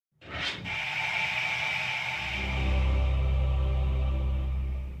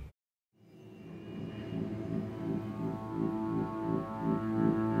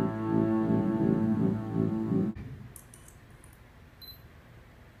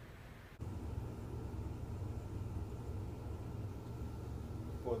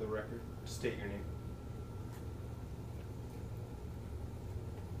For the record, state your name.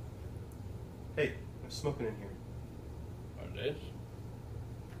 Hey, there's smoking in here. What is this?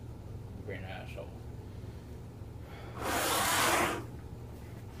 Green asshole.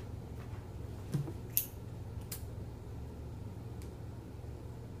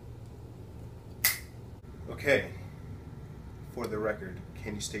 Okay. For the record,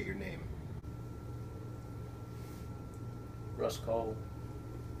 can you state your name? Rust Cohle,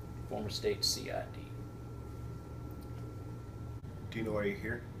 former state CID. Do you know why you're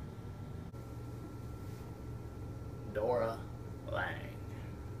here? Dora Lang.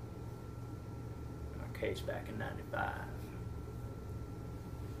 Our case back in '95.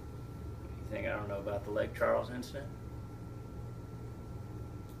 You think I don't know about the Lake Charles incident?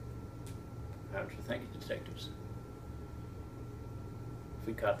 How would you think, detectives? If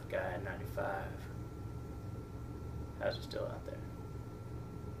we caught the guy in '95, how's he still out there?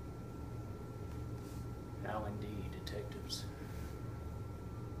 How indeed, detectives.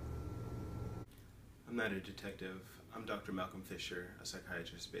 I'm not a detective. I'm Dr. Malcolm Fisher, a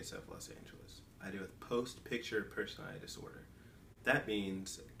psychiatrist based out of Los Angeles. I deal with post-picture personality disorder. That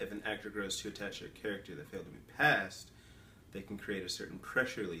means if an actor grows too attached to a character that failed to be passed, they can create a certain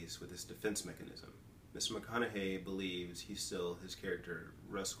pressure release with this defense mechanism. Mr. McConaughey believes he's still his character,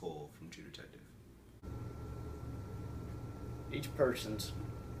 Rust Cohle from True Detective. Each person's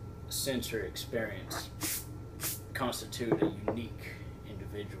sensory experience constitute a unique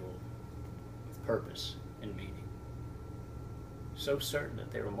individual with purpose and meaning. So certain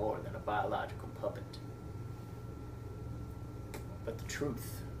that they were more than a biological puppet. But the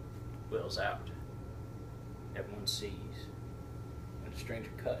truth wills out. Everyone sees. When a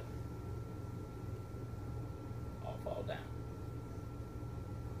stranger cut, all fall down.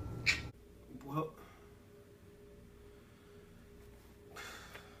 Well,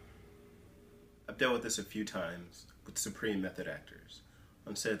 I've dealt with this a few times with Supreme method actors.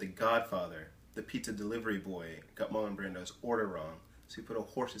 On set of The Godfather, the pizza delivery boy got Marlon Brando's order wrong, so he put a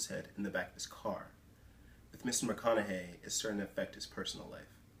horse's head in the back of his car. With Mr. McConaughey, it's starting to affect his personal life.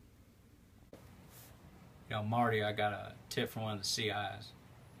 Yo, Marty, I got a tip from one of the CIs.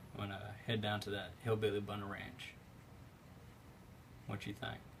 I'm gonna head down to that hillbilly bunny ranch. What you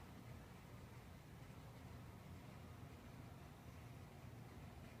think?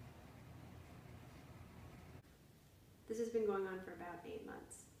 This has been going on for about 8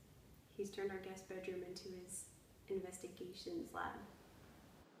 months. He's turned our guest bedroom into his investigations lab.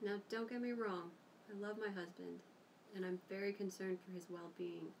 Now, don't get me wrong. I love my husband, and I'm very concerned for his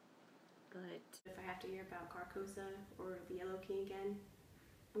well-being. But if I have to hear about Carcosa or the Yellow King again,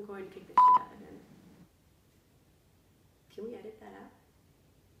 I'm going to kick the shit out of him. Can we edit that out?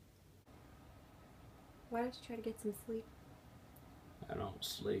 Why don't you try to get some sleep? I don't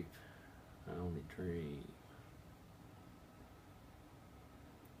sleep. I only dream.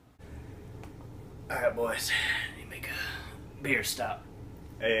 Alright, boys. Let me make a beer stop.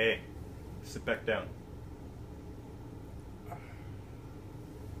 Hey, sit back down. Now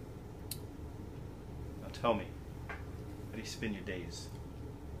tell me, how do you spend your days?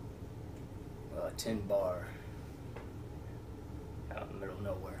 Well, a tin bar out in the middle of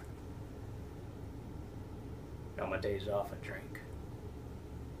nowhere. On my days off, I drink.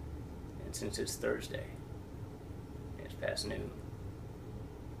 And since it's Thursday, and it's past noon,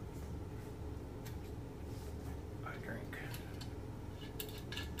 I drink.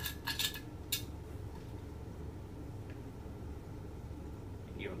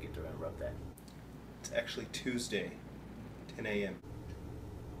 You don't get to interrupt that. It's actually Tuesday, 10 a.m.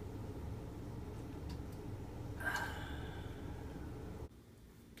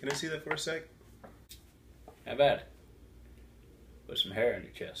 Can I see that for a sec? How about it? Put some hair on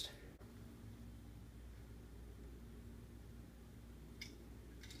your chest.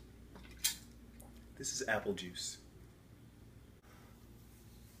 This is apple juice.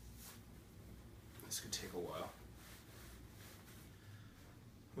 This could take a while.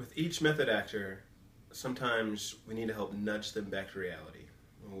 With each method actor, sometimes we need to help nudge them back to reality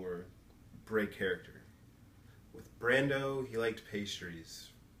or break character. With Brando, he liked pastries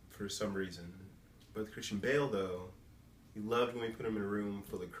for some reason. But with Christian Bale, though, he loved when we put him in a room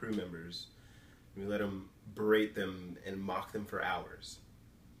full of crew members and we let him berate them and mock them for hours.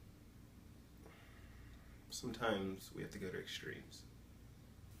 Sometimes we have to go to extremes.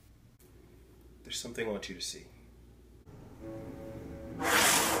 There's something I want you to see.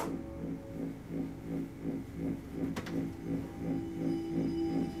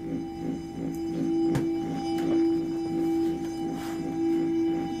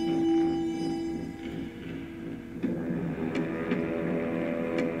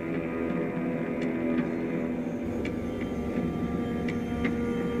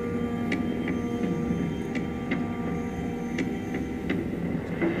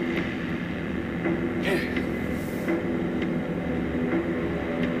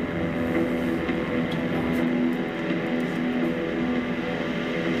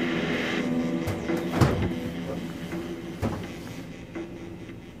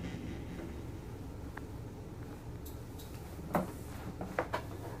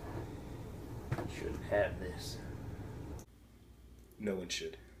 have this. No one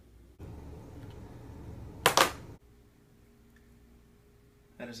should.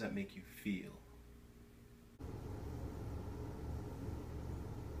 How does that make you feel?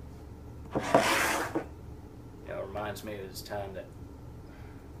 You know, it reminds me of this time that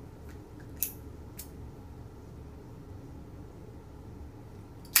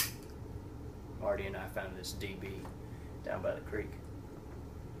Marty and I found this DB down by the creek.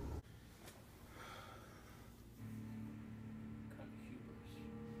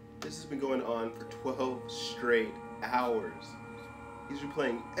 This has been going on for 12 straight hours. He's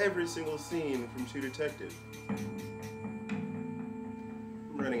replaying every single scene from True Detective. I'm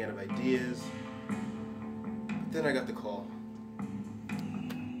running out of ideas. But then I got the call.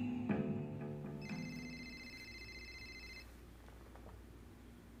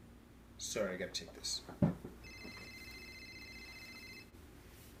 Sorry, I gotta take this.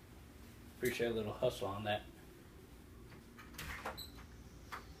 Appreciate a little hustle on that.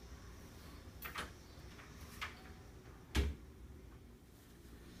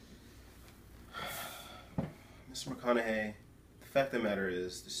 Mr. McConaughey, the fact of the matter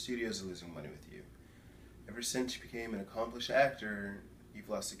is, the studios are losing money with you. Ever since you became an accomplished actor, you've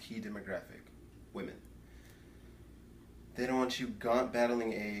lost a key demographic: women. They don't want you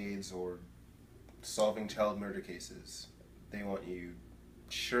battling AIDS or solving child murder cases. They want you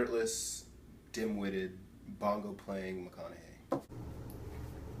shirtless, dim-witted, bongo-playing McConaughey.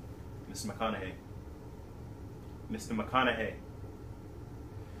 Mr. McConaughey. Mr. McConaughey.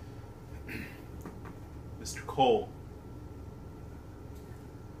 Mr. Cohle.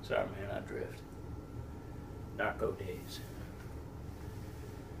 Sorry, man, I drift. Narco days.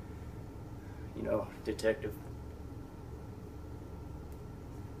 You know, detective,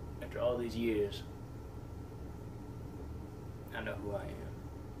 after all these years, I know who I am.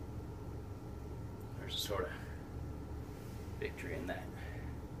 There's a sort of victory in that.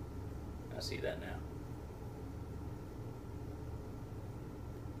 I see that now.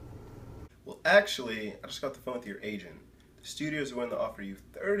 Well, actually, I just got the phone with your agent. The studios are willing to offer you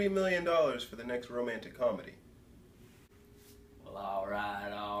 $30 million for the next romantic comedy. Well, all right.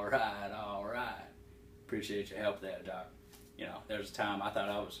 Appreciate your help there, Doc. You know, there was a time I thought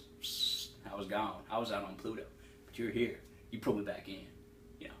I was gone. I was out on Pluto, but you're here. You pulled me back in.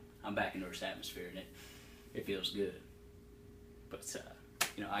 You know, I'm back in Earth's atmosphere, and it feels good. But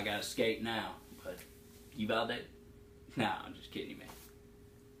you know, I gotta skate now. But you validate? Nah, I'm just kidding you, man.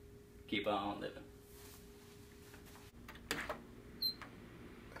 Keep on living.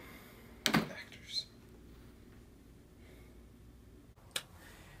 Actors.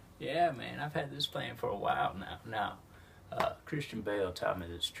 Yeah, man, I've had this plan for a while now. Christian Bale taught me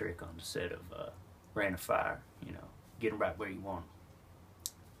this trick on the set of Rain of Fire. You know, get 'em right where you want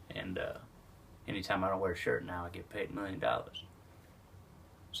 'em. And anytime I don't wear a shirt now, I get paid $1 million.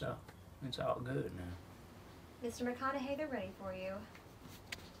 So it's all good now. Mr. McConaughey, they're ready for you.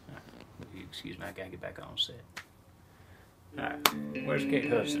 Excuse me, I gotta get back on set. Alright, where's Kate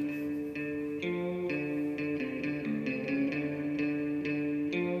Hudson?